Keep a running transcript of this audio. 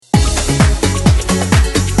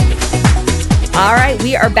All right,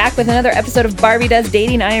 we are back with another episode of Barbie Does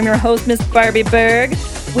Dating. I am your host, Miss Barbie Berg.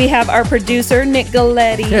 We have our producer, Nick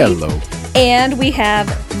Galletti. Hello. And we have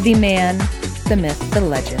the man, the myth, the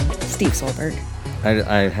legend, Steve Solberg.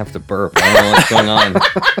 I have to burp. I don't know what's going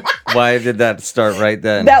on. Why did that start right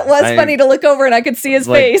then? That was funny to look over and I could see his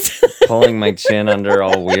face. Pulling my chin under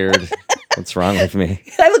all weird. What's wrong with me?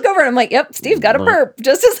 I look over and I'm like, yep, Steve's got a burp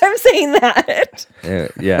just as I'm saying that.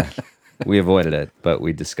 Yeah. We avoided it, but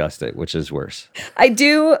we discussed it, which is worse. I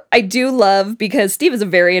do love, because Steve is a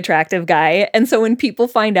very attractive guy. And so when people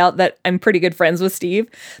find out that I'm pretty good friends with Steve,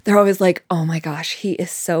 they're always like, oh my gosh, he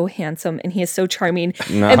is so handsome and he is so charming.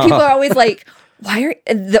 No. And people are always like,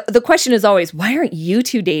 the question is always, why aren't you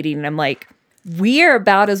two dating? And I'm like, we are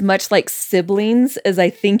about as much like siblings as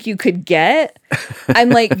I think you could get.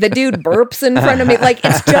 I'm like, the dude burps in front of me. Like,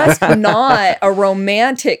 it's just not a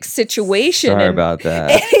romantic situation. Sorry about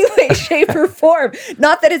that. Any way, shape, or form.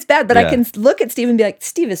 Not that it's bad, but I can look at Steve and be like,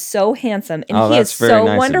 Steve is so handsome and he is so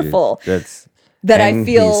nice wonderful. That's that I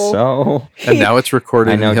feel so. And now it's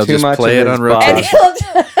recorded. I know and he'll too just much play of it his on body.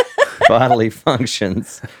 rotation. Bodily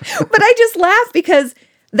functions. But I just laugh because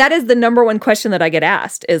that is the number one question that I get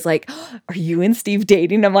asked is like, are you and Steve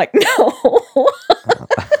dating? I'm like, no.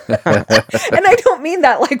 And I don't mean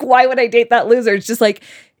that like, why would I date that loser? It's just like,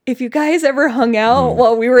 if you guys ever hung out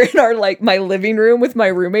while we were in our like my living room with my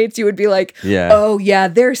roommates, you would be like, oh yeah,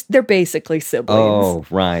 they're basically siblings. Oh,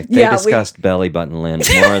 right. They discussed belly button lint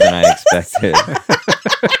more than I expected.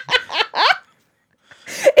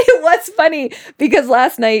 It was funny because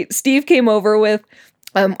last night Steve came over with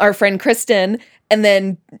our friend Kristen, and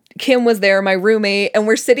then Kim was there, my roommate, and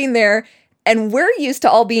we're sitting there, and we're used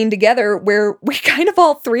to all being together where we kind of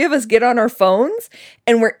all three of us get on our phones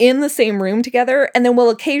and we're in the same room together, and then we'll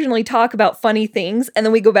occasionally talk about funny things, and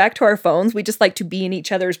then we go back to our phones. We just like to be in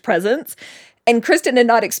each other's presence. And Kristen had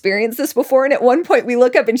not experienced this before, and at one point we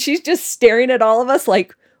look up and she's just staring at all of us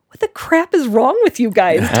like, what the crap is wrong with you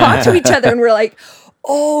guys? Talk to each other. And we're like,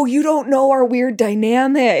 oh, you don't know our weird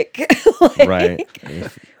dynamic. Right.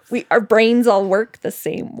 Our brains all work the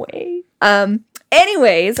same way.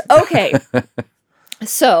 Anyways, okay.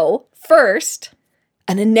 So first,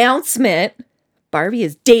 an announcement. Barbie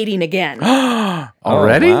is dating again.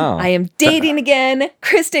 Already? Oh, wow. I am dating again.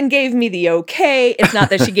 Kristen gave me the okay. It's not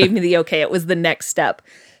that she gave me the okay. It was the next step.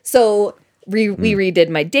 So we redid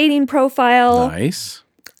my dating profile. Nice.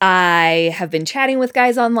 I have been chatting with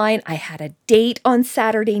guys online. I had a date on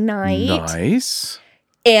Saturday night. Nice.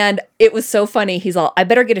 And it was so funny. He's all, I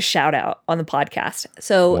better get a shout out on the podcast.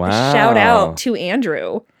 So Wow. shout out to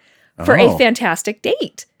Andrew for a fantastic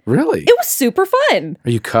date. Really? It was super fun. Are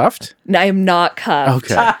you cuffed? No, I am not cuffed.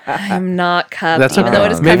 Okay. I am not cuffed, That's even okay. though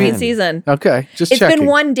it is Maybe- cuffing season. Okay. Just It's checking. been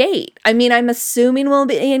one date. I mean, I'm assuming we'll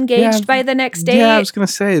be engaged by the next date. Yeah, I was going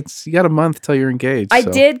to say, you got a month till you're engaged. I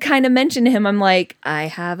so. did kind of mention to him, I'm like, I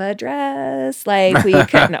have a dress. Like, we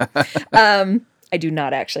could, no. I do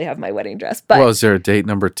not actually have my wedding dress, but Well, is there a date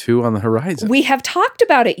number 2 on the horizon? we have talked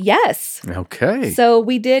about it, yes. Okay. So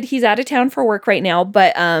we did, he's out of town for work right now,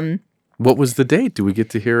 but What was the date? Do we get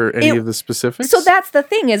to hear any of the specifics? so that's the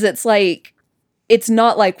thing is it's like, it's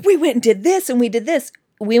not like we went and did this and we did this.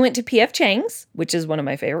 We went to PF Chang's, which is one of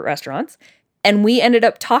my favorite restaurants, and we ended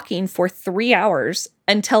up talking for 3 hours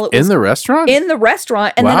until it was in the restaurant? in the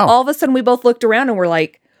restaurant. And then Wow. all of a sudden we both looked around and we're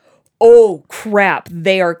like, oh crap,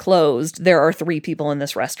 they are closed. There are 3 people in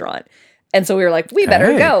this restaurant. And so we were like, we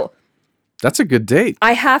better Hey. go. That's a good date.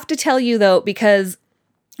 I have to tell you though, because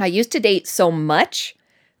I used to date so much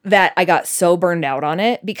that I got so burned out on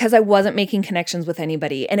it because I wasn't making connections with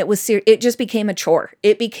anybody. And it was it just became a chore.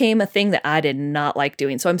 It became a thing that I did not like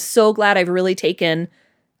doing. So I'm so glad I've really taken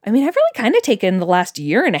kind of taken the last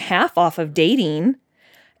year and a half off of dating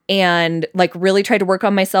and like really tried to work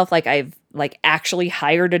on myself. Like I've like actually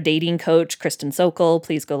hired a dating coach, Kristen Sokol.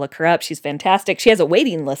 Please go look her up. She's fantastic. She has a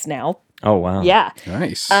waiting list now. Oh, wow. Yeah.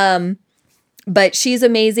 Nice. But she's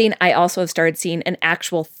amazing. I also have started seeing an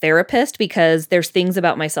actual therapist because there's things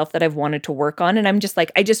about myself that I've wanted to work on. And I'm just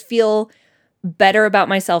like, I just feel better about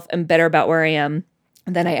myself and better about where I am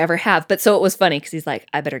than I ever have. But so it was funny because he's like,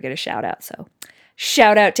 I better get a shout out. So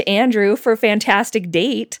shout out to Andrew for a fantastic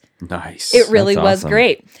date. Nice. It really That's was awesome.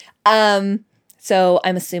 great. So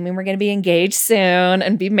I'm assuming we're going to be engaged soon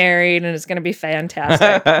and be married, and it's going to be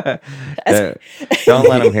fantastic. Don't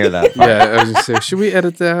let him hear that. Yeah, I was going to say, should we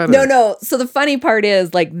edit that? No. So the funny part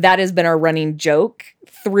is, like, that has been our running joke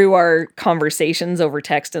through our conversations over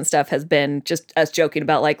text and stuff, has been just us joking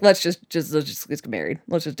about, like, let's just get married.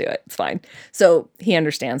 Let's just do it. It's fine. So he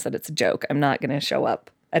understands that it's a joke. I'm not going to show up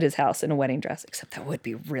at his house in a wedding dress, except that would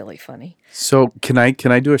be really funny. So can I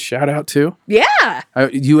do a shout out too? Yeah.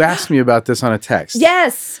 You asked me about this on a text.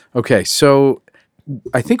 Yes. Okay, so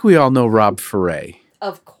I think we all know Rob Foray.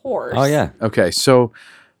 Of course. Oh, yeah. Okay, so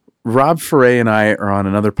Rob Foray and I are on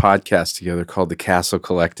another podcast together called The Castle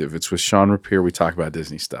Collective. It's with Sean Rapier. We talk about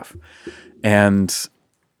Disney stuff. And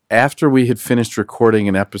after we had finished recording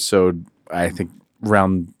an episode, I think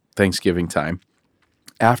around Thanksgiving time,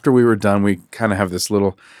 after we were done, we kind of have this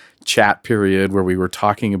little chat period where we were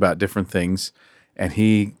talking about different things. And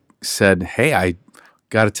he said, hey, I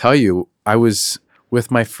got to tell you, I was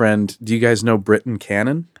with my friend. Do you guys know Britton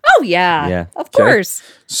Cannon? Oh, yeah. Yeah. Of course.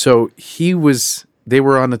 So they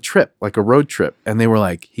were on a trip, like a road trip. And they were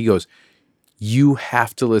like, he goes, you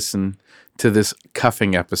have to listen to this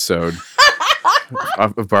cuffing episode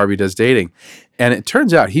of Barbie Does Dating. And it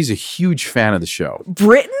turns out he's a huge fan of the show.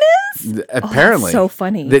 Britton is? Apparently. so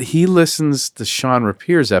funny. That he listens to Sean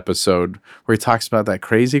Rapier's episode where he talks about that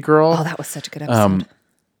crazy girl. Oh, that was such a good episode.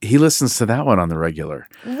 He listens to that one on the regular.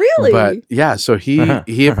 Really? But yeah, so he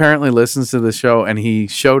apparently listens to the show, and he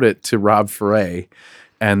showed it to Rob Foray,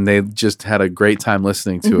 and they just had a great time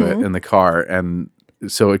listening to it in the car. And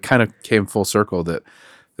so it kind of came full circle that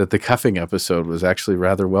the cuffing episode was actually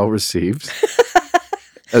rather well received.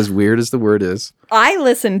 As weird as the word is. I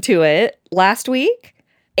listened to it last week,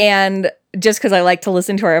 and just because I like to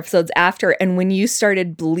listen to our episodes after, and when you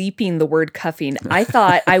started bleeping the word cuffing, I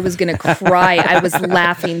thought I was going to cry. I was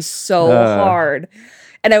laughing so hard.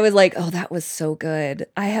 And I was like, oh, that was so good.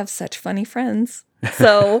 I have such funny friends.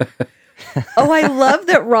 So, I love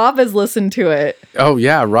that Rob has listened to it. Oh,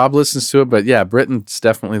 yeah, Rob listens to it. But yeah, Britton's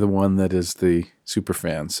definitely the one that is the super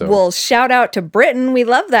fan. So, well, shout out to Britton. We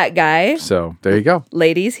love that guy. So there you go.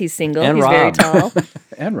 Ladies, he's single. And he's Rob. very tall.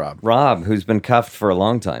 And Rob. Rob, who's been cuffed for a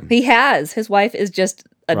long time. He has. His wife is just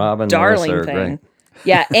a Rob and darling Melissa are thing. great.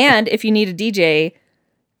 Yeah, and if you need a DJ,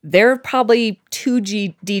 there are probably two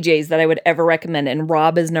DJs that I would ever recommend, and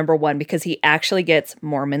Rob is number one because he actually gets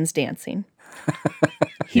Mormons dancing.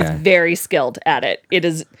 He's very skilled at it. It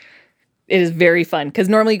is very fun because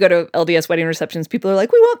normally you go to LDS wedding receptions, people are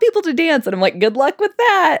like, we want people to dance. And I'm like, good luck with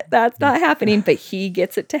that. That's not happening. But he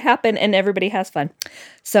gets it to happen and everybody has fun.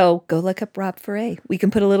 So go look up Rob Foray. We can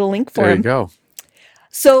put a little link for There him. you go.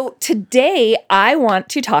 So today I want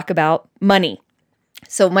to talk about money.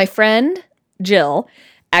 So my friend Jill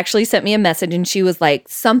actually sent me a message and she was like,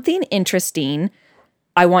 something interesting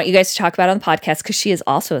I want you guys to talk about on the podcast because she is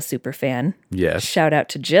also a super fan. Yes. Shout out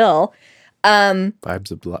to Jill.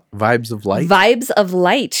 Vibes of light. Vibes of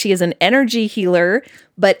Light. She is an energy healer,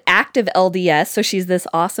 but active LDS. So she's this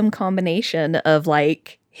awesome combination of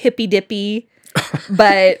like hippy dippy,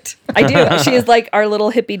 but I do. She is like our little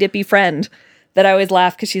hippy dippy friend that I always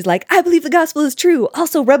laugh because she's like, I believe the gospel is true.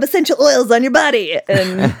 Also rub essential oils on your body.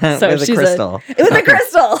 And so With a she's crystal. with a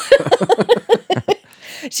crystal.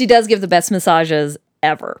 She does give the best massages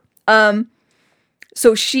ever.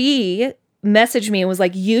 So she messaged me and was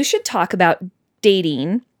like, you should talk about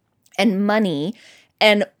dating and money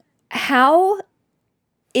and how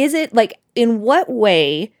is it like, in what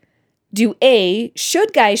way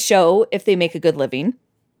should guys show if they make a good living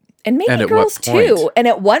and maybe And at girls what point? too, and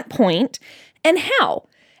at what point and how?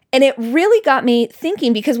 And it really got me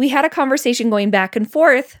thinking because we had a conversation going back and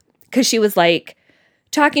forth because she was like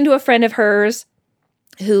talking to a friend of hers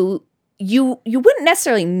who you wouldn't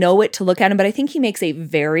necessarily know it to look at him, but I think he makes a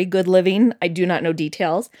very good living. I do not know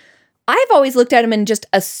details. I've always looked at him and just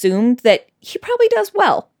assumed that he probably does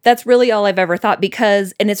well. That's really all I've ever thought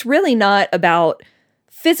and it's really not about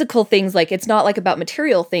physical things. Like it's not like about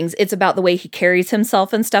material things. It's about the way he carries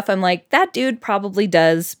himself and stuff. I'm like, that dude probably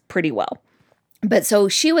does pretty well. But so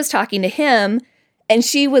she was talking to him and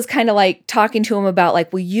she was kind of like talking to him about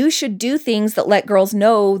like, well, you should do things that let girls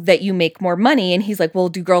know that you make more money. And he's like, well,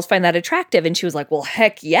 do girls find that attractive? And she was like, well,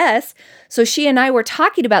 heck yes. So she and I were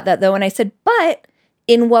talking about that though. And I said, but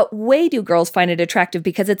in what way do girls find it attractive?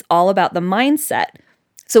 Because it's all about the mindset.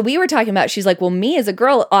 So we were talking about, she's like, well, me as a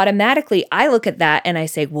girl, automatically I look at that and I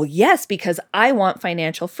say, well, yes, because I want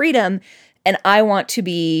financial freedom and I want to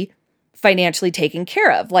be financially taken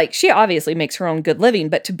care of. Like she obviously makes her own good living,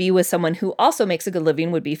 but to be with someone who also makes a good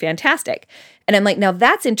living would be fantastic. And I'm like, now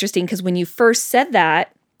that's interesting because when you first said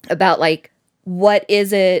that about like, what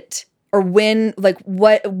is it or when, like,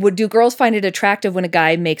 what do girls find it attractive when a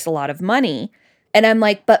guy makes a lot of money? And I'm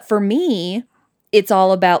like, but for me, it's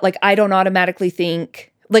all about like, I don't automatically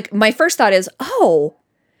think, like my first thought is, oh,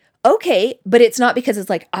 okay, but it's not because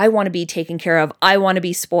it's like, I want to be taken care of. I want to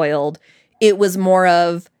be spoiled. It was more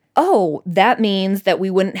of, oh, that means that we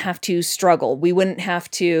wouldn't have to struggle. We wouldn't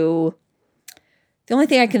have to The only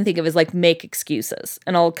thing I can think of is like make excuses.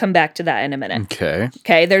 And I'll come back to that in a minute. Okay.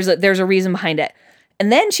 Okay, there's a reason behind it.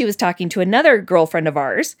 And then she was talking to another girlfriend of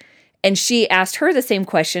ours, and she asked her the same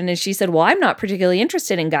question, and she said, well, I'm not particularly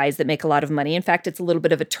interested in guys that make a lot of money. In fact, it's a little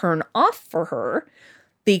bit of a turn off for her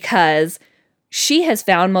because she has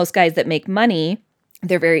found most guys that make money,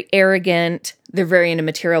 they're very arrogant, they're very into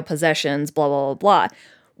material possessions, blah, blah, blah, blah.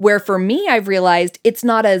 Where for me, I've realized it's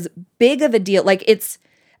not as big of a deal. Like it's,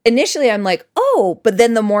 initially I'm like, oh, but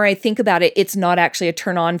then the more I think about it, it's not actually a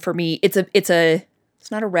turn on for me. It's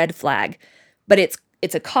not a red flag, but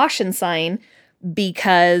it's a caution sign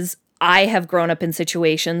because I have grown up in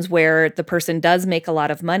situations where the person does make a lot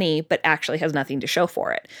of money, but actually has nothing to show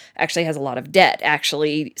for it, actually has a lot of debt,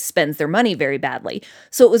 actually spends their money very badly.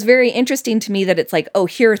 So it was very interesting to me that it's like, oh,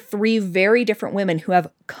 here are three very different women who have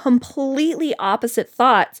completely opposite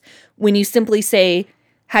thoughts when you simply say,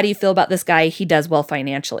 how do you feel about this guy? He does well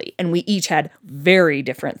financially. And we each had very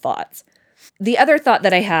different thoughts. The other thought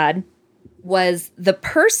that I had was the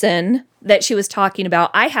person that she was talking about,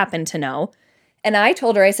 I happen to know. And I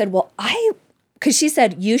told her, I said, well, because she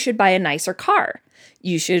said, you should buy a nicer car.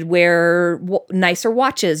 You should wear nicer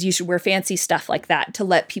watches. You should wear fancy stuff like that to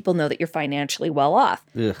let people know that you're financially well off.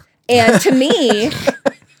 Ugh. And to me,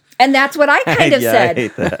 and that's what I kind of said. I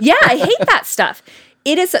hate that. Yeah, I hate that stuff.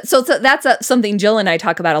 It is. So that's something Jill and I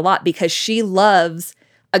talk about a lot because she loves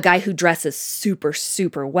a guy who dresses super,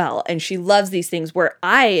 super well. And she loves these things where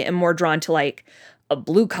I am more drawn to like a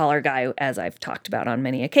blue collar guy, as I've talked about on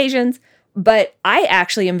many occasions. But I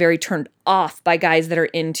actually am very turned off by guys that are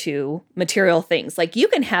into material things. Like you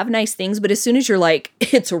can have nice things, but as soon as you're like,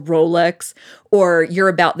 it's a Rolex or you're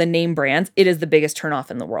about the name brands, it is the biggest turnoff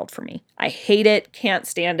in the world for me. I hate it, can't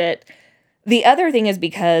stand it. The other thing is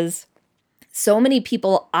because so many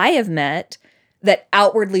people I have met that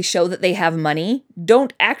outwardly show that they have money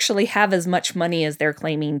don't actually have as much money as they're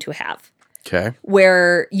claiming to have. Okay.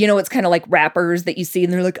 Where, it's kind of like rappers that you see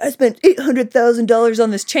and they're like, I spent $800,000 on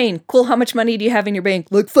this chain. Cool. How much money do you have in your bank?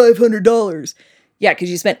 Like $500. Yeah, because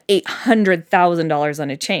you spent $800,000 on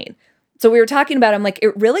a chain. So we were talking about, I'm like,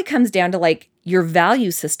 it really comes down to like your value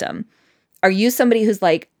system. Are you somebody who's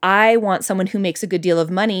like, I want someone who makes a good deal of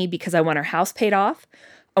money because I want our house paid off.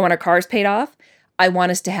 I want our cars paid off. I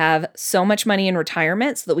want us to have so much money in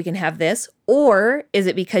retirement so that we can have this. Or is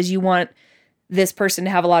it because you want this person to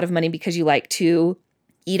have a lot of money because you like to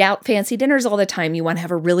eat out fancy dinners all the time? You want to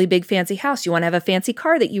have a really big fancy house. You want to have a fancy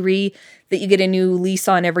car that you get a new lease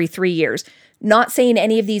on every 3 years. Not saying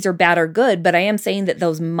any of these are bad or good, but I am saying that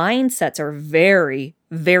those mindsets are very,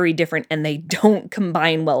 very different and they don't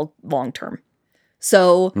combine well long term.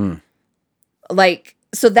 So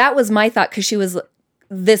so that was my thought because she was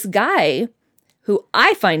this guy who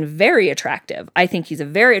I find very attractive. I think he's a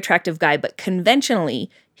very attractive guy, but conventionally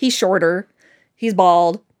he's shorter. He's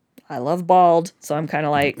bald. I love bald. So I'm kind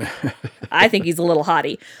of like, I think he's a little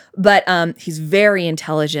hottie. But he's very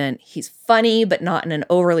intelligent. He's funny, but not in an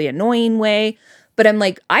overly annoying way. But I'm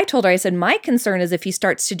like, I told her, I said, my concern is if he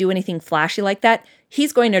starts to do anything flashy like that,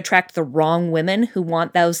 he's going to attract the wrong women who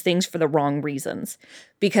want those things for the wrong reasons.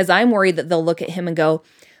 Because I'm worried that they'll look at him and go,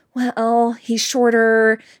 well, he's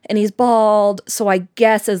shorter and he's bald. So I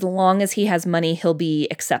guess as long as he has money, he'll be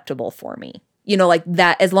acceptable for me. Like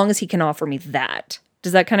that, as long as he can offer me that.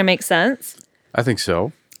 Does that kind of make sense? I think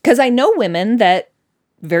so. Because I know women that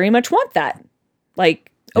very much want that.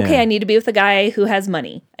 Like, okay, I need to be with a guy who has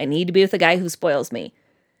money. I need to be with a guy who spoils me.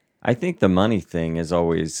 I think the money thing is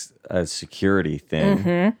always a security thing.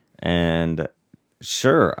 Mm-hmm. And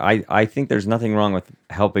sure, I think there's nothing wrong with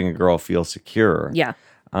helping a girl feel secure. Yeah.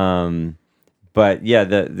 But yeah,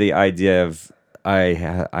 the idea of I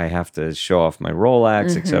have to show off my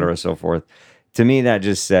Rolex, et cetera, so forth. To me, that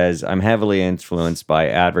just says I'm heavily influenced by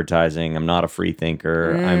advertising. I'm not a free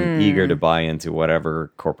thinker. I'm eager to buy into whatever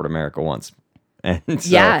corporate America wants. And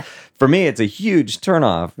so for me, it's a huge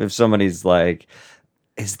turnoff if somebody's like,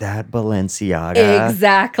 is that Balenciaga?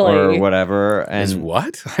 Exactly. Or whatever. And Is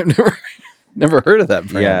what? I've never heard of that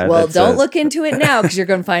brand. Yeah, well, don't look into it now because you're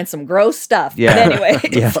going to find some gross stuff. Yeah. But anyway.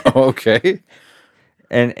 Yeah. Okay.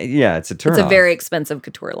 And yeah, it's a turnoff. It's a very expensive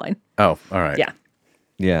couture line. Oh, all right. Yeah.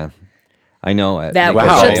 Yeah. I know it. That because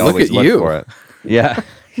wow, I look always at look you. for it. Yeah.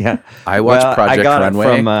 Yeah. I watched Project I got Runway.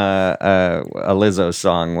 it from a Lizzo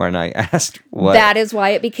song when I asked what. That is why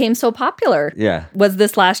it became so popular. Yeah. Was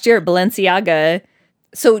this last year, Balenciaga.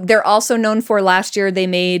 So they're also known for last year they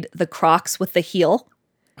made the Crocs with the heel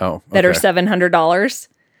Oh, okay. that are $700.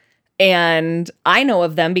 And I know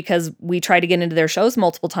of them because we tried to get into their shows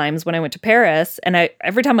multiple times when I went to Paris. And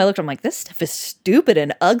every time I looked, I'm like, this stuff is stupid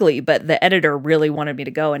and ugly. But the editor really wanted me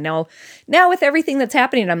to go. And now with everything that's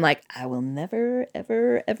happening, I'm like, I will never,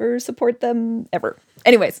 ever, ever support them ever.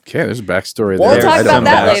 Anyways. Okay, there's a backstory We'll there. talk I about don't know.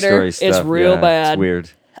 that later. Backstory It's real bad. It's weird.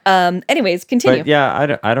 Anyways, continue. But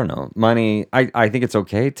yeah, I don't know. Money, I think it's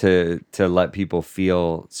okay to let people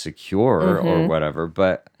feel secure or whatever,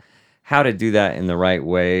 but how to do that in the right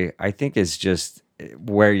way, I think is just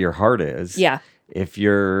where your heart is. Yeah. If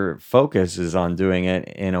your focus is on doing it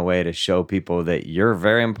in a way to show people that you're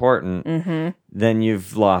very important, then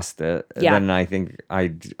you've lost it. Yeah. Then I think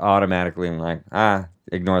I automatically am like,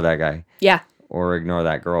 ignore that guy. Yeah. Or ignore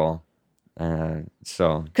that girl.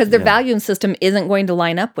 Because their value system isn't going to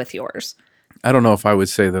line up with yours. I don't know if I would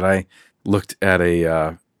say that I looked at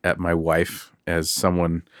at my wife as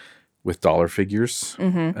someone with dollar figures.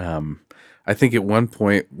 I think at one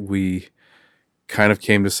point we kind of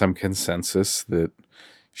came to some consensus that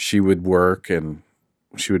she would work and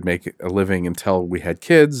she would make a living until we had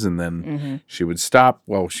kids, and then she would stop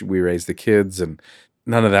while we raised the kids, and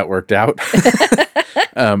none of that worked out.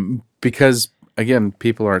 Because again,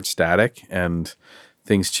 people aren't static and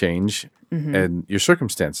things change and your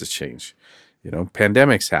circumstances change. You know,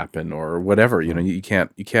 pandemics happen or whatever. You know, you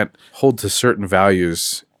can't hold to certain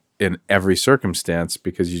values in every circumstance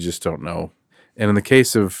because you just don't know. And in the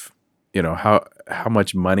case of, you know, how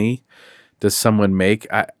much money does someone make,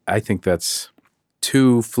 I think that's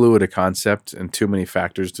too fluid a concept and too many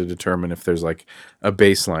factors to determine if there's like a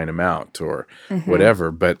baseline amount or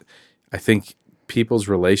whatever. But I think people's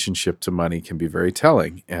relationship to money can be very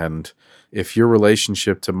telling. And if your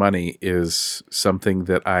relationship to money is something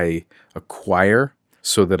that I acquire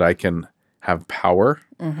so that I can have power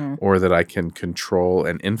or that I can control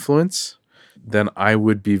and influence, then I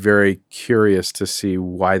would be very curious to see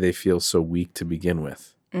why they feel so weak to begin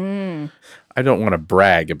with. I don't want to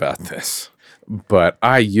brag about this, but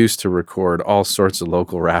I used to record all sorts of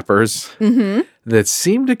local rappers that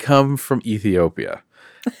seem to come from Ethiopia.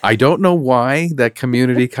 I don't know why that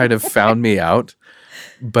community kind of found me out,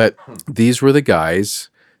 but these were the guys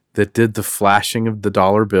that did the flashing of the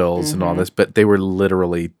dollar bills and all this, but they were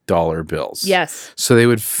literally dollar bills. Yes. So they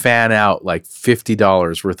would fan out like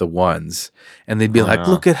 $50 worth of ones, and they'd be like,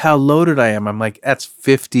 look at how loaded I am. I'm like, that's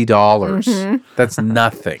 $50. That's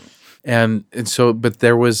nothing. And so, but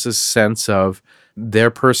there was a sense of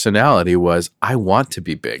their personality was, I want to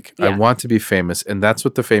be big. Yeah. I want to be famous. And that's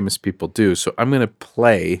what the famous people do. So I'm going to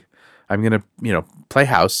play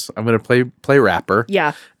house. I'm going to play rapper.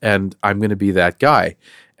 Yeah. And I'm going to be that guy.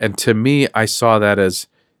 And to me, I saw that as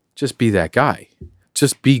just be that guy.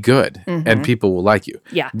 Just be good and people will like you.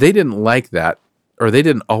 Yeah. They didn't like that, or they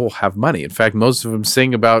didn't all have money. In fact, most of them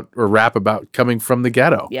sing about or rap about coming from the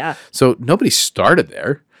ghetto. Yeah. So nobody started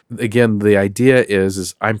there. Again, the idea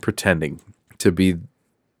is I'm pretending to be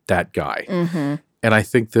that guy. And I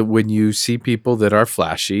think that when you see people that are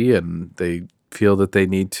flashy and they feel that they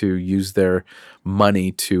need to use their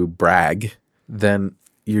money to brag, then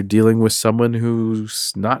you're dealing with someone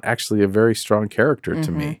who's not actually a very strong character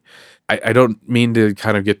to me. I don't mean to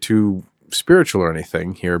kind of get too spiritual or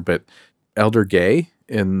anything here, but Elder Gay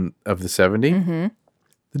of the 70s,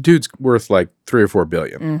 the dude's worth like $3 or $4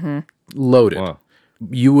 billion. Loaded. Wow.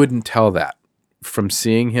 You wouldn't tell that from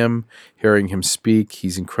seeing him, hearing him speak.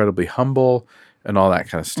 He's incredibly humble and all that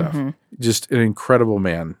kind of stuff. Just an incredible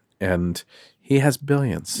man. And he has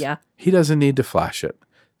billions. Yeah. He doesn't need to flash it.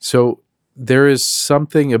 So there is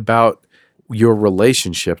something about your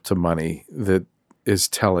relationship to money that is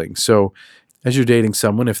telling. So as you're dating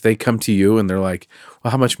someone, if they come to you and they're like, well,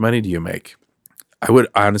 how much money do you make? I would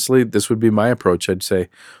honestly, this would be my approach. I'd say,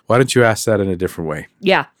 why don't you ask that in a different way?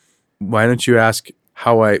 Yeah. Why don't you ask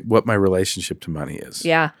what my relationship to money is?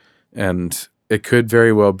 Yeah. And it could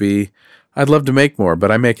very well be, I'd love to make more, but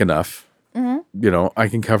I make enough. You know, I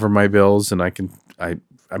can cover my bills and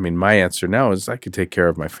I mean, my answer now is I could take care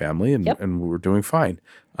of my family and we're doing fine.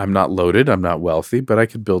 I'm not loaded. I'm not wealthy, but I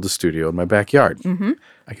could build a studio in my backyard.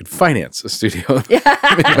 I could finance a studio in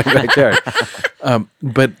my backyard.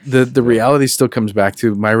 But the reality still comes back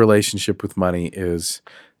to my relationship with money is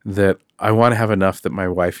that I want to have enough that my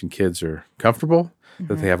wife and kids are comfortable,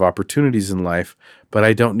 that they have opportunities in life, but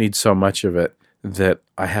I don't need so much of it that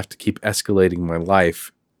I have to keep escalating my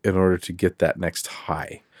life in order to get that next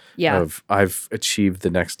high. Yeah. Of I've achieved the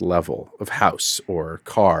next level of house or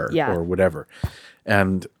car or whatever.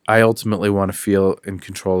 And I ultimately want to feel in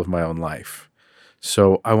control of my own life.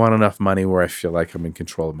 So I want enough money where I feel like I'm in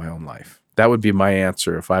control of my own life. That would be my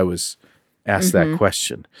answer if I was asked that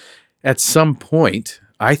question. At some point,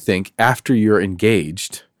 I think after you're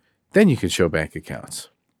engaged, then you can show bank accounts.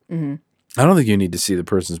 Mm-hmm. I don't think you need to see the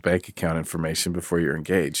person's bank account information before you're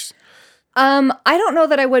engaged. I don't know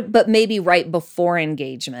that I would, but maybe right before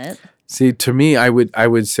engagement. See, to me, I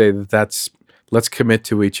would say that's let's commit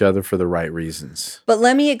to each other for the right reasons. But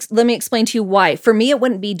let me explain to you why. For me, it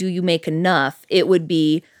wouldn't be, do you make enough? It would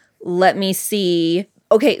be, let me see.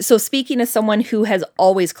 Okay, so speaking as someone who has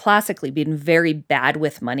always classically been very bad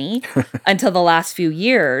with money until the last few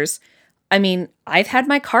years, I mean, I've had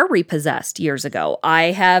my car repossessed years ago.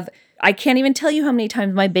 I can't even tell you how many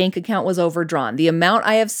times my bank account was overdrawn. The amount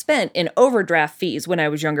I have spent in overdraft fees when I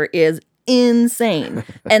was younger is insane.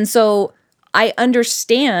 And so I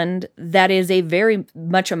understand that is a very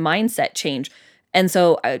much a mindset change. And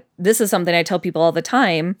so this is something I tell people all the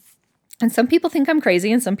time. And some people think I'm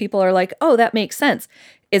crazy and some people are like, oh, that makes sense.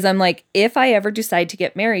 Is I'm like, if I ever decide to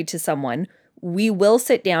get married to someone, we will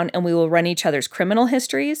sit down and we will run each other's criminal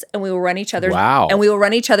histories and we will run each other's and we will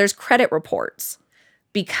run each other's credit reports.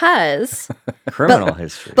 Because criminal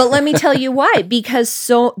history. But let me tell you why.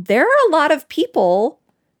 Because there are a lot of people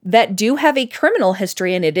that do have a criminal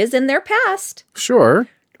history and it is in their past. Sure.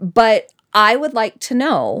 But I would like to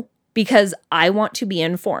know because I want to be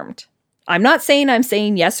informed. I'm not saying I'm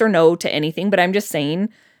saying yes or no to anything, but I'm just saying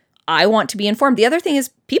I want to be informed. The other thing is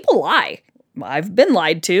people lie. I've been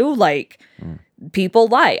lied to. People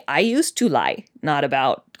lie. I used to lie, not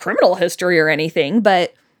about criminal history or anything,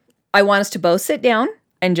 but I want us to both sit down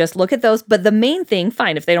and just look at those. But the main thing,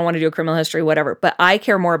 fine, if they don't want to do a criminal history, whatever. But I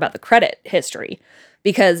care more about the credit history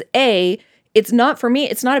because it's not for me.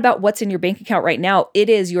 It's not about what's in your bank account right now. It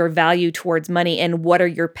is your value towards money and what are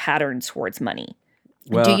your patterns towards money.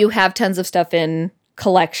 Well, do you have tons of stuff in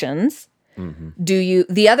collections? Mm-hmm.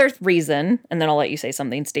 The other reason, and then I'll let you say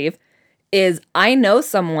something, Steve, is I know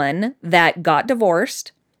someone that got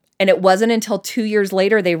divorced. And it wasn't until 2 years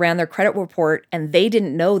later they ran their credit report and they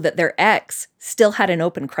didn't know that their ex still had an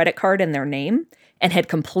open credit card in their name and had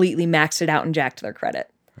completely maxed it out and jacked their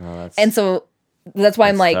credit. And so that's why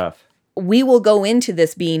I'm like, tough. We will go into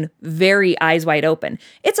this being very eyes wide open.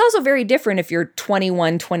 It's also very different if you're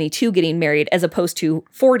 21, 22 getting married as opposed to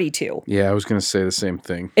 42. Yeah, I was going to say the same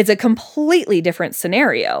thing. It's a completely different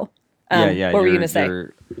scenario. What were you going to say?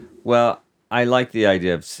 Well, I like the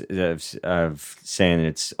idea of saying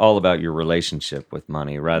it's all about your relationship with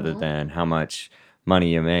money rather than how much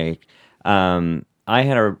money you make. I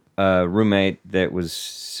had a roommate that was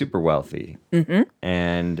super wealthy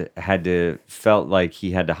and felt like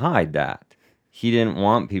he had to hide that. He didn't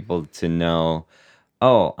want people to know,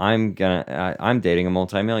 oh, I'm dating a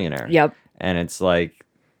multimillionaire. Yep. And it's like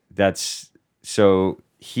so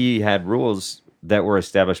he had rules that were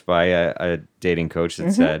established by a dating coach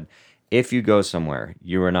that said, if you go somewhere,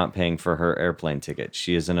 you are not paying for her airplane ticket.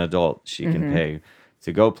 She is an adult. She can pay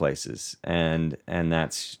to go places. And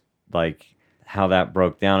that's like how that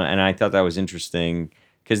broke down. And I thought that was interesting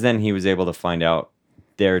because then he was able to find out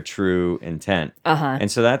their true intent.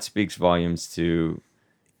 And so that speaks volumes to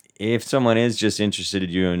if someone is just interested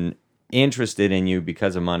in you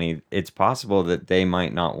because of money, it's possible that they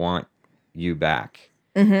might not want you back.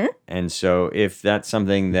 And so if that's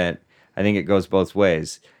something that I think it goes both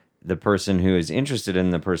ways, the person who is interested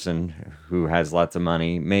in the person who has lots of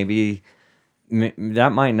money, maybe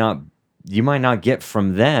that you might not get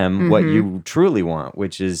from them what you truly want,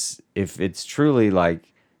 which is if it's truly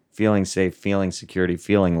like feeling safe, feeling security,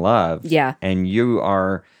 feeling love, and you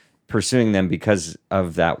are pursuing them because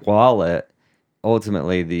of that wallet,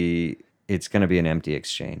 ultimately it's going to be an empty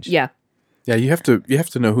exchange. Yeah, you have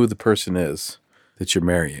to know who the person is that you're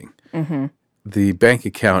marrying. The bank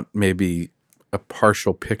account may be a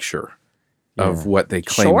partial picture of what they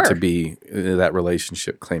claim to be, that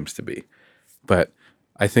relationship claims to be. But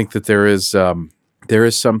I think that there is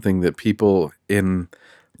something that people in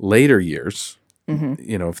later years,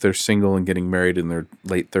 if they're single and getting married in their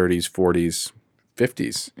late 30s, 40s,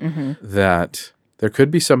 50s, that there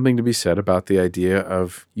could be something to be said about the idea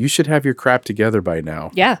of you should have your crap together by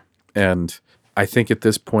now. Yeah. And I think at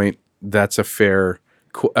this point, that's a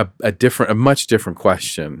much different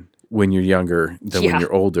question when you're younger than when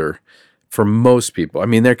you're older. For most people, I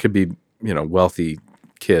mean, there could be, wealthy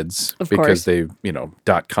kids because they,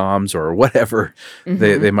 .coms or whatever,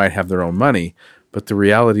 they might have their own money. But the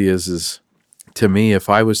reality is to me, if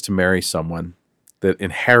I was to marry someone that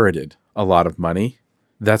inherited a lot of money,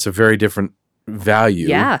 that's a very different value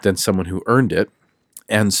than someone who earned it.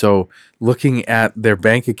 And so looking at their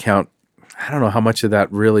bank account, I don't know how much of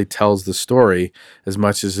that really tells the story as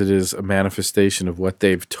much as it is a manifestation of what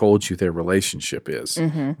they've told you their relationship is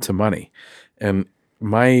to money. And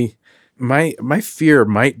my fear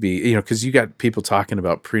might be, because you got people talking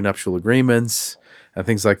about prenuptial agreements and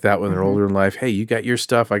things like that when they're older in life. Hey, you got your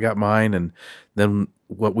stuff, I got mine, and then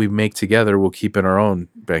what we make together we'll keep in our own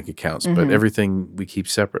bank accounts, but everything we keep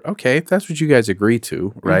separate. Okay, if that's what you guys agree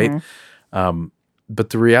to, right? But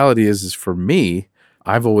the reality is for me,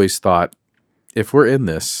 I've always thought if we're in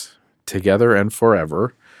this together and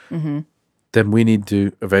forever, then we need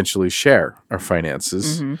to eventually share our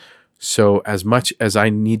finances. So as much as I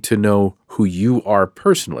need to know who you are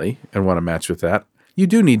personally and want to match with that, you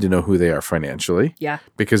do need to know who they are financially. Yeah.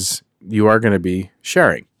 Because you are going to be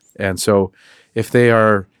sharing. And so if they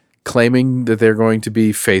are claiming that they're going to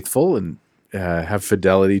be faithful and have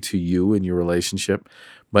fidelity to you in your relationship,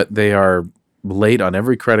 but they are late on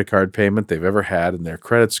every credit card payment they've ever had and their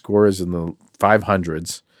credit score is in the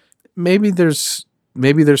 500s, maybe there's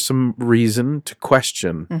some reason to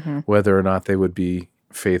question whether or not they would be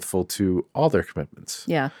faithful to all their commitments.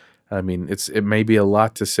 Yeah. I mean, it may be a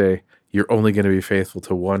lot to say you're only going to be faithful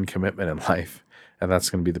to one commitment in life, and that's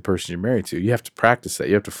going to be the person you're married to. You have to practice that.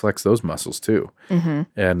 You have to flex those muscles too.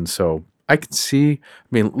 And so I can see, I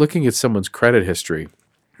mean, looking at someone's credit history,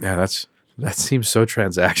 yeah, that seems so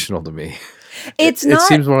transactional to me. It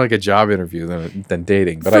seems more like a job interview than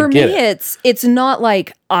dating, but I get it. For me, it's not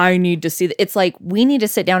like I need to see that. It's like we need to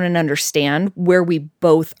sit down and understand where we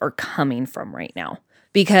both are coming from right now.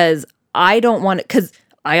 Because I don't want it, because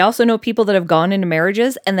I also know people that have gone into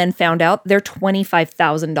marriages and then found out they're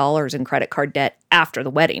 $25,000 in credit card debt after the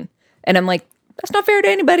wedding. And I'm like, that's not fair to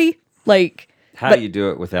anybody. Like, how do you do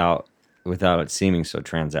it without it seeming so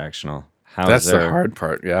transactional? That's the hard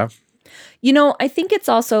part, yeah. You know, I think it's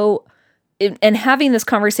also, and having this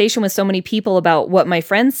conversation with so many people about what my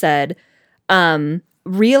friend said,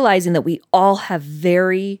 realizing that we all have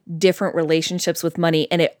very different relationships with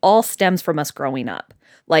money, and it all stems from us growing up.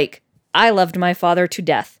 Like, I loved my father to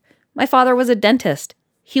death. My father was a dentist.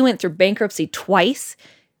 He went through bankruptcy twice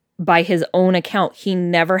by his own account. He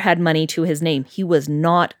never had money to his name. He was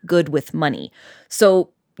not good with money.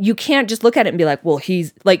 So you can't just look at it and be like, well,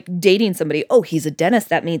 he's like dating somebody. Oh, he's a dentist.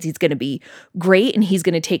 That means he's going to be great and he's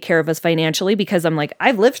going to take care of us financially, because I'm like,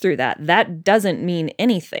 I've lived through that. That doesn't mean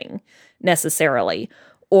anything necessarily.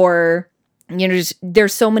 Or, you know,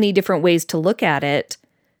 there's so many different ways to look at it,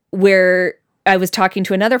 where I was talking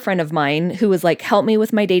to another friend of mine who was like, help me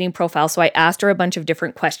with my dating profile. So I asked her a bunch of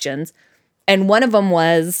different questions. And one of them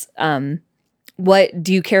was, what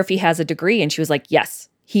do you care if he has a degree? And she was like, yes,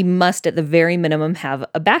 he must at the very minimum have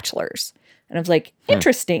a bachelor's. And I was like,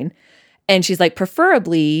 interesting. And she's like,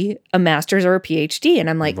 preferably a master's or a PhD.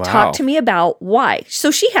 And I'm like, talk to me about why.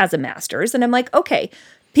 So she has a master's. And I'm like, okay,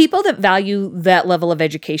 people that value that level of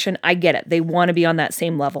education, I get it. They want to be on that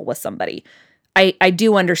same level with somebody. I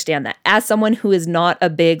do understand that. As someone who is not a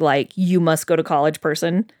big, like, you must go to college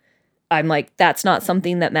person, I'm like, that's not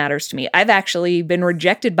something that matters to me. I've actually been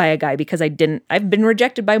rejected by a guy because I've been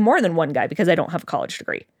rejected by more than one guy because I don't have a college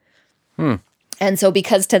degree. And so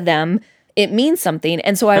because to them, it means something.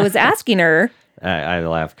 And so I was asking her. I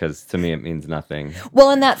laugh because to me it means nothing. Well,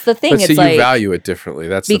 and that's the thing. But it's you value it differently.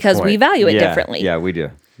 That's because the point. we value it differently. Yeah, we do.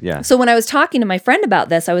 Yeah. So when I was talking to my friend about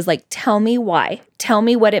this, I was like, tell me why. Tell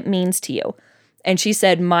me what it means to you. And she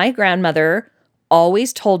said, my grandmother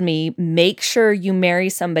always told me, make sure you marry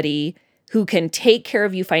somebody who can take care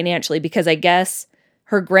of you financially, because I guess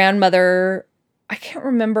her grandmother, I can't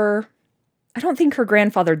remember. I don't think her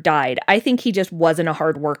grandfather died. I think he just wasn't a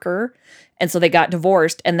hard worker. And so they got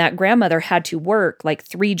divorced, and that grandmother had to work like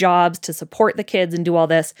 3 jobs to support the kids and do all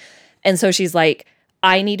this. And so she's like,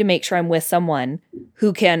 I need to make sure I'm with someone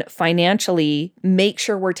who can financially make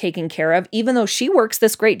sure we're taken care of, even though she works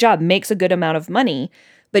this great job, makes a good amount of money.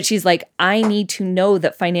 But she's like, I need to know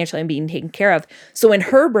that financially I'm being taken care of. So in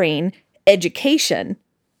her brain, education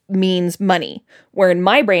means money. Where in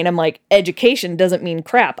my brain, I'm like, education doesn't mean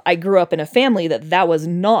crap. I grew up in a family that was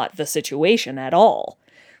not the situation at all.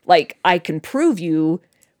 Like, I can prove you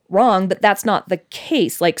wrong, but that's not the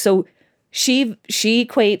case. Like, so she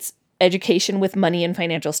equates education with money and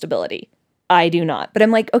financial stability. I do not. But I'm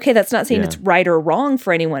like, okay, that's not saying it's right or wrong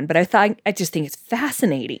for anyone, but I just think it's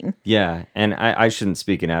fascinating. Yeah, and I shouldn't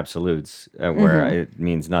speak in absolutes where it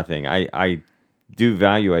means nothing. I do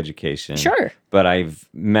value education. Sure. But I've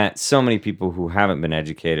met so many people who haven't been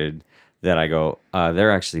educated that I go,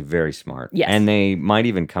 they're actually very smart. Yes. And they might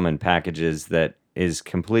even come in packages that is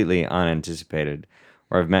completely unanticipated.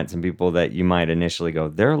 Or I've met some people that you might initially go,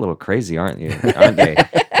 they're a little crazy, aren't they?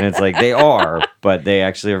 And it's like, they are, but they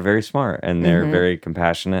actually are very smart, and they're very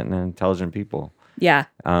compassionate and intelligent people. Yeah.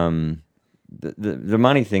 The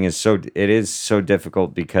money thing is so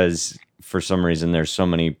difficult because for some reason there's so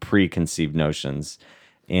many preconceived notions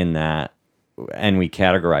in that, and we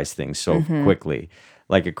categorize things so quickly.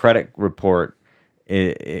 Like a credit report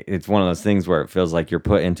it's one of those things where it feels like you're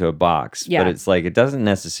put into a box. Yeah. But it's like, it doesn't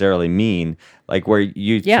necessarily mean, like where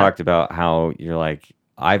you Yeah. talked about how you're like,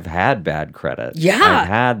 I've had bad credit. Yeah. I've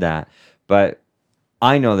had that. But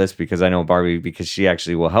I know this because I know Barbie, because she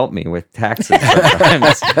actually will help me with taxes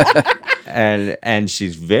sometimes. and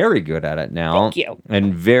she's very good at it now. Thank you.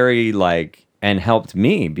 And very like, and helped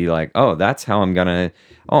me be like, oh, that's how I'm gonna,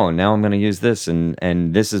 oh, now I'm gonna use this, and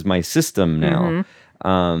this is my system now.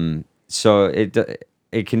 So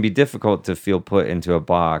it can be difficult to feel put into a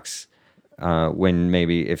box when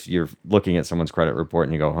maybe if you're looking at someone's credit report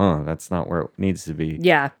and you go, oh, that's not where it needs to be.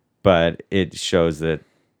 Yeah. But it shows that,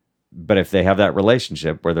 but if they have that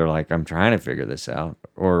relationship where they're like, I'm trying to figure this out,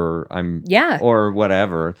 or or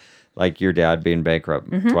whatever, like your dad being bankrupt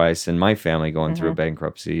twice and my family going through a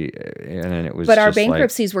bankruptcy, and then it was But our just like,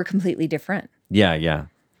 bankruptcies were completely different. yeah.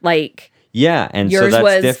 Like, And yours so that's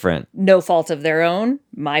was different. no fault of their own.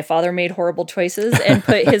 My father made horrible choices and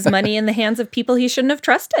put his money in the hands of people he shouldn't have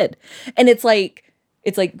trusted. And it's like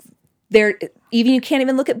there, even you can't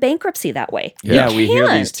even look at bankruptcy that way. Yeah, You we hear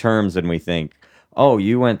can't. these terms and we think, oh,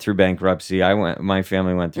 you went through bankruptcy. My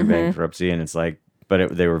family went through bankruptcy, and it's like,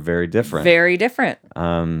 but they were very different. Very different.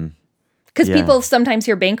 Because Yeah. people sometimes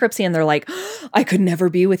hear bankruptcy and they're like, I could never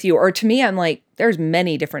be with you. Or to me, I'm like, there's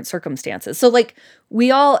many different circumstances. So like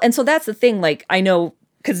and so that's the thing. Like, I know,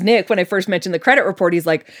 because Nick, when I first mentioned the credit report, he's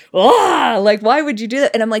like, like, why would you do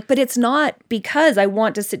that? And I'm like, but it's not because I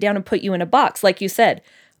want to sit down and put you in a box. Like you said,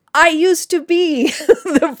 I used to be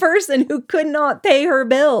the person who could not pay her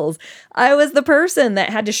bills. I was the person that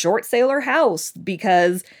had to short sale her house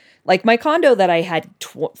because, like my condo that I had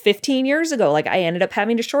 15 years ago, like I ended up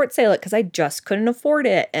having to short sale it because I just couldn't afford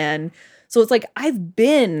it. And so it's like, I've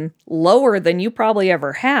been lower than you probably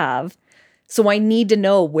ever have. So I need to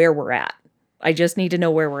know where we're at. I just need to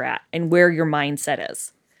know where we're at and where your mindset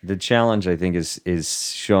is. The challenge, I think,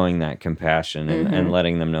 is showing that compassion and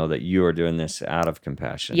letting them know that you are doing this out of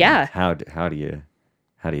compassion. Yeah. How do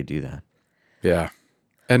you do that? Yeah.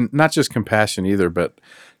 And not just compassion either, but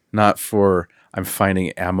not for I'm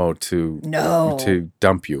finding ammo to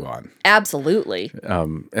dump you on. Absolutely.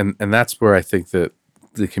 And that's where I think that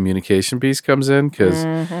the communication piece comes in,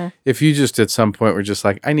 because if you just at some point were just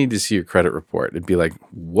like, I need to see your credit report, it'd be like,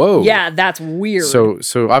 whoa. Yeah, that's weird.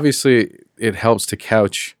 So obviously it helps to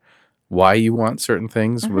couch why you want certain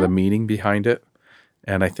things with a meaning behind it.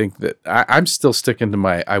 And I think that I'm still sticking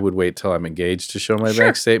to I would wait till I'm engaged to show my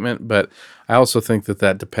bank statement. But I also think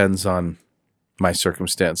that depends on my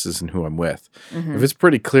circumstances and who I'm with. If it's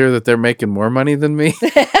pretty clear that they're making more money than me,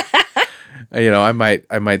 I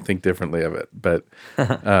might think differently of it. But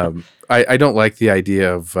I don't like the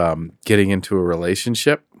idea of getting into a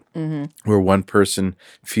relationship where one person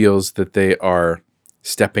feels that they are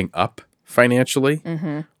stepping up financially,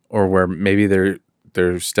 or where maybe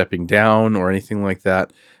they're stepping down or anything like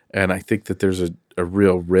that. And I think that there's a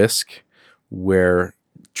real risk where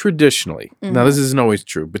traditionally, now this isn't always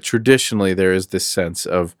true, but traditionally there is this sense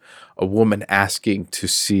of a woman asking to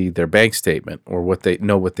see their bank statement or what they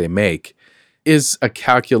make is a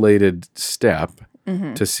calculated step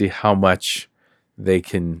to see how much they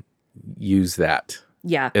can use that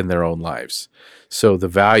in their own lives. So the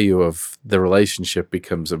value of the relationship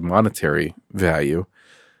becomes a monetary value,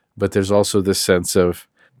 but there's also this sense of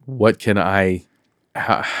what can this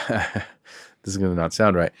is going to not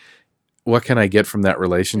sound right. What can I get from that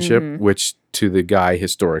relationship? Which to the guy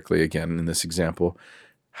historically, again, in this example,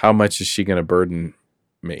 how much is she going to burden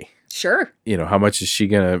me? Sure. How much is she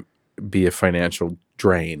going to be a financial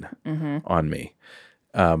drain on me?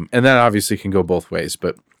 And that obviously can go both ways,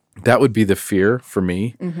 but that would be the fear for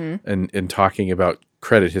me in talking about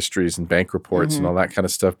credit histories and bank reports and all that kind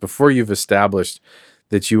of stuff before you've established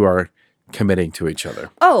that you are committing to each other.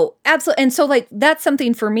 Oh, absolutely. And so like that's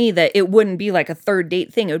something for me that it wouldn't be like a third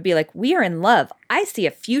date thing. It would be like, we are in love. I see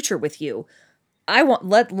a future with you.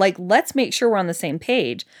 Let's make sure we're on the same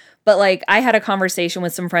page. But like I had a conversation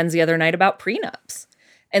with some friends the other night about prenups.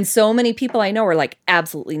 And so many people I know are like,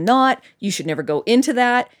 absolutely not. You should never go into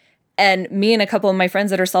that. And me and a couple of my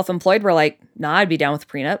friends that are self-employed were like, nah, I'd be down with a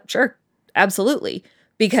prenup. Sure. Absolutely.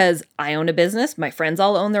 Because I own a business. My friends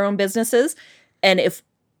all own their own businesses. And if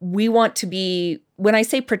we want to be, when I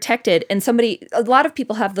say protected, and a lot of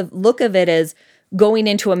people have the look of it as going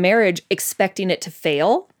into a marriage expecting it to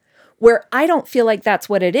fail, where I don't feel like that's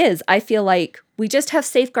what it is. I feel like we just have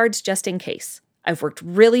safeguards just in case. I've worked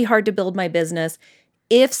really hard to build my business.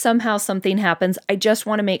 If somehow something happens, I just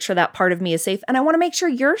want to make sure that part of me is safe. And I want to make sure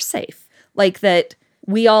you're safe. Like that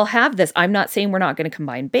we all have this. I'm not saying we're not going to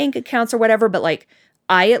combine bank accounts or whatever, but like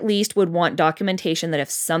I at least would want documentation that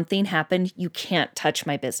if something happened, you can't touch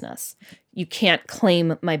my business. You can't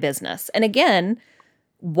claim my business. And again,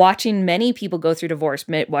 watching many people go through divorce,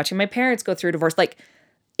 watching my parents go through divorce, like,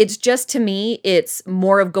 it's just, to me, it's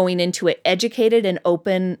more of going into it educated and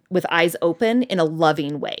open, with eyes open, in a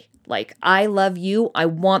loving way. Like, I love you. I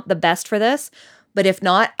want the best for this. But if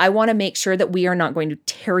not, I want to make sure that we are not going to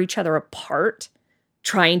tear each other apart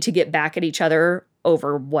trying to get back at each other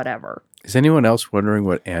over whatever. Is anyone else wondering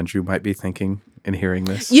what Andrew might be thinking in hearing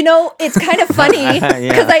this? You know, it's kind of funny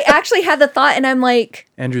because I actually had the thought, and I'm like,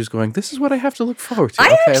 Andrew's going, this is what I have to look forward to. I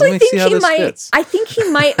Okay, actually let me think see how he this might. fits. I think he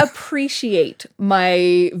might appreciate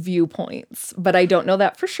my viewpoints, but I don't know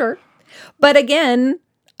that for sure. But again,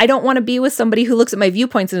 I don't want to be with somebody who looks at my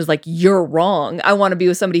viewpoints and is like, you're wrong. I want to be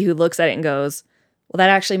with somebody who looks at it and goes, well,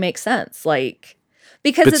 that actually makes sense. Like,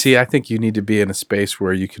 because But see, I think you need to be in a space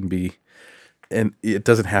where you can be, and it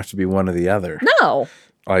doesn't have to be one or the other. no.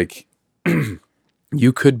 Like,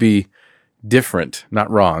 you could be different, not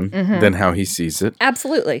wrong, than how he sees it.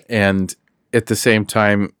 Absolutely. And at the same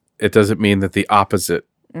time, it doesn't mean that the opposite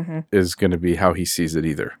is going to be how he sees it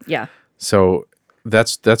either. Yeah. So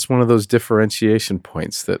that's one of those differentiation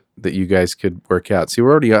points that you guys could work out. See,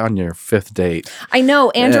 we're already on your 5th date. I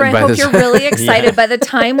know, Andrew, I by hope this- you're really excited. By the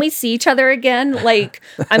time we see each other again, like,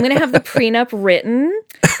 I'm going to have the prenup written.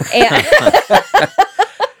 And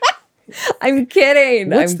I'm kidding.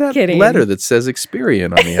 What's I'm that kidding. letter that says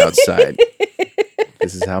Experian on the outside?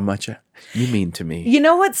 This is how much you mean to me. You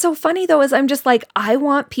know what's so funny, though, is I'm just like, I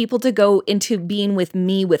want people to go into being with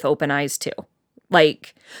me with open eyes, too.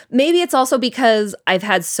 Like, maybe it's also because I've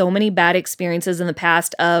had so many bad experiences in the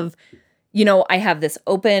past of, you know, I have this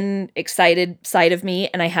open, excited side of me,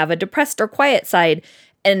 and I have a depressed or quiet side.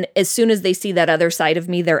 And as soon as they see that other side of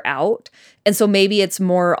me, they're out. And so maybe it's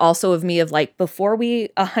more also of me of like, before we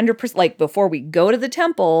 100%, like, before we go to the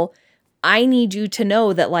temple, I need you to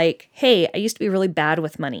know that, like, hey, I used to be really bad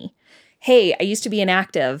with money. Hey, I used to be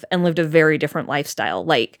inactive and lived a very different lifestyle.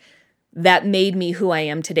 Like, that made me who I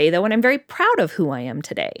am today, though, and I'm very proud of who I am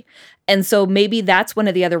today. And so maybe that's one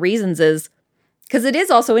of the other reasons is, because it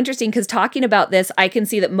is also interesting, because talking about this, I can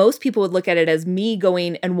see that most people would look at it as me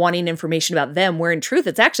going and wanting information about them, where in truth,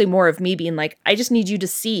 it's actually more of me being like, I just need you to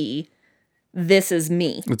see this is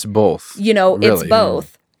me. It's both. You know, it's really.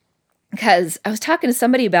 both. Because I was talking to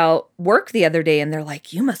somebody about work the other day, and they're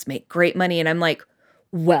like, you must make great money. And I'm like,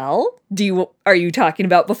 well, are you talking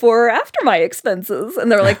about before or after my expenses?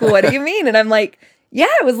 And they're like, well, what do you mean? And I'm like, yeah,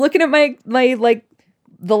 I was looking at my like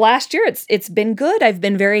the last year. It's been good. I've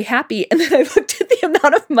been very happy. And then I looked at the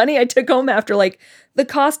amount of money I took home after, like, the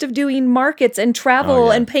cost of doing markets and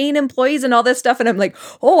travel and paying employees and all this stuff. And I'm like,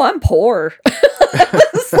 oh, I'm poor. I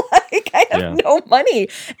was like, I have no money.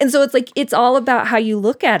 And so it's like, it's all about how you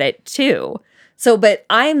look at it too. So, but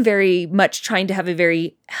I'm very much trying to have a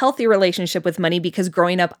very healthy relationship with money, because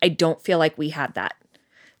growing up, I don't feel like we had that.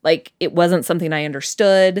 Like, it wasn't something I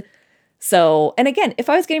understood. So, and again, if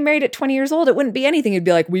I was getting married at 20 years old, it wouldn't be anything. It'd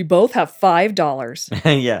be like, we both have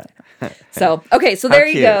 $5. Yeah. So, okay, so there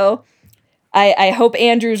you cute. go. I hope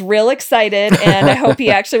Andrew's real excited, and I hope he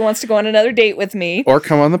actually wants to go on another date with me. Or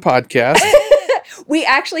come on the podcast. We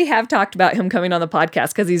actually have talked about him coming on the podcast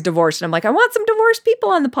because he's divorced. And I'm like, I want some divorced people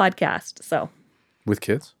on the podcast. So With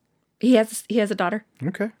kids? he has a daughter.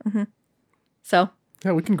 Okay. So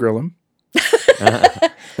Yeah, we can grill him.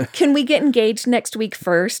 can we get engaged next week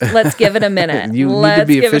first? Let's give it a minute. You Let's need to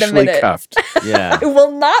be give it a officially minute. cuffed. Yeah. I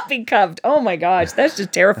will not be cuffed. Oh my gosh, that's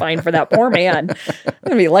just terrifying for that poor man. I'm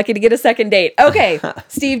gonna be lucky to get a second date. Okay,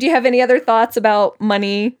 Steve, do you have any other thoughts about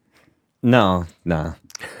money? No.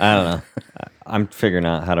 I don't know. I'm figuring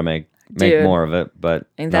out how to make Dude, more of it, but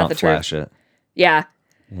ain't that not the truth? flash it. Yeah.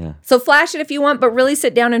 Yeah. So flash it if you want, but really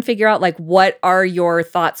sit down and figure out, like, what are your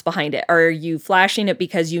thoughts behind it? Are you flashing it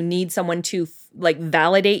because you need someone to like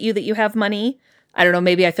validate you that you have money? I don't know.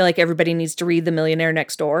 Maybe I feel like everybody needs to read The Millionaire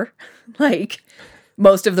Next Door. Like,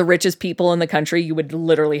 most of the richest people in the country, you would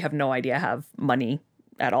literally have no idea have money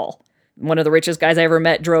at all. One of the richest guys I ever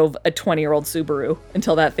met drove a 20-year-old Subaru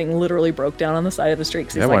until that thing literally broke down on the side of the street.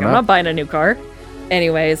 'Cause he's Yeah, like, why I'm not? not buying a new car.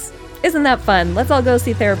 Anyways, isn't that fun? Let's all go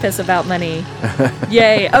see therapists about money.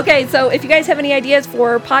 Yay. Okay, so if you guys have any ideas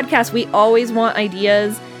for podcasts, we always want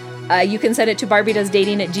ideas. You can send it to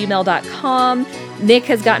barbiedoesdating@gmail.com. Nick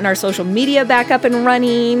has gotten our social media back up and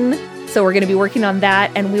running, so we're going to be working on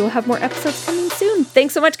that, and we will have more episodes coming soon.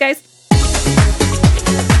 Thanks so much, guys.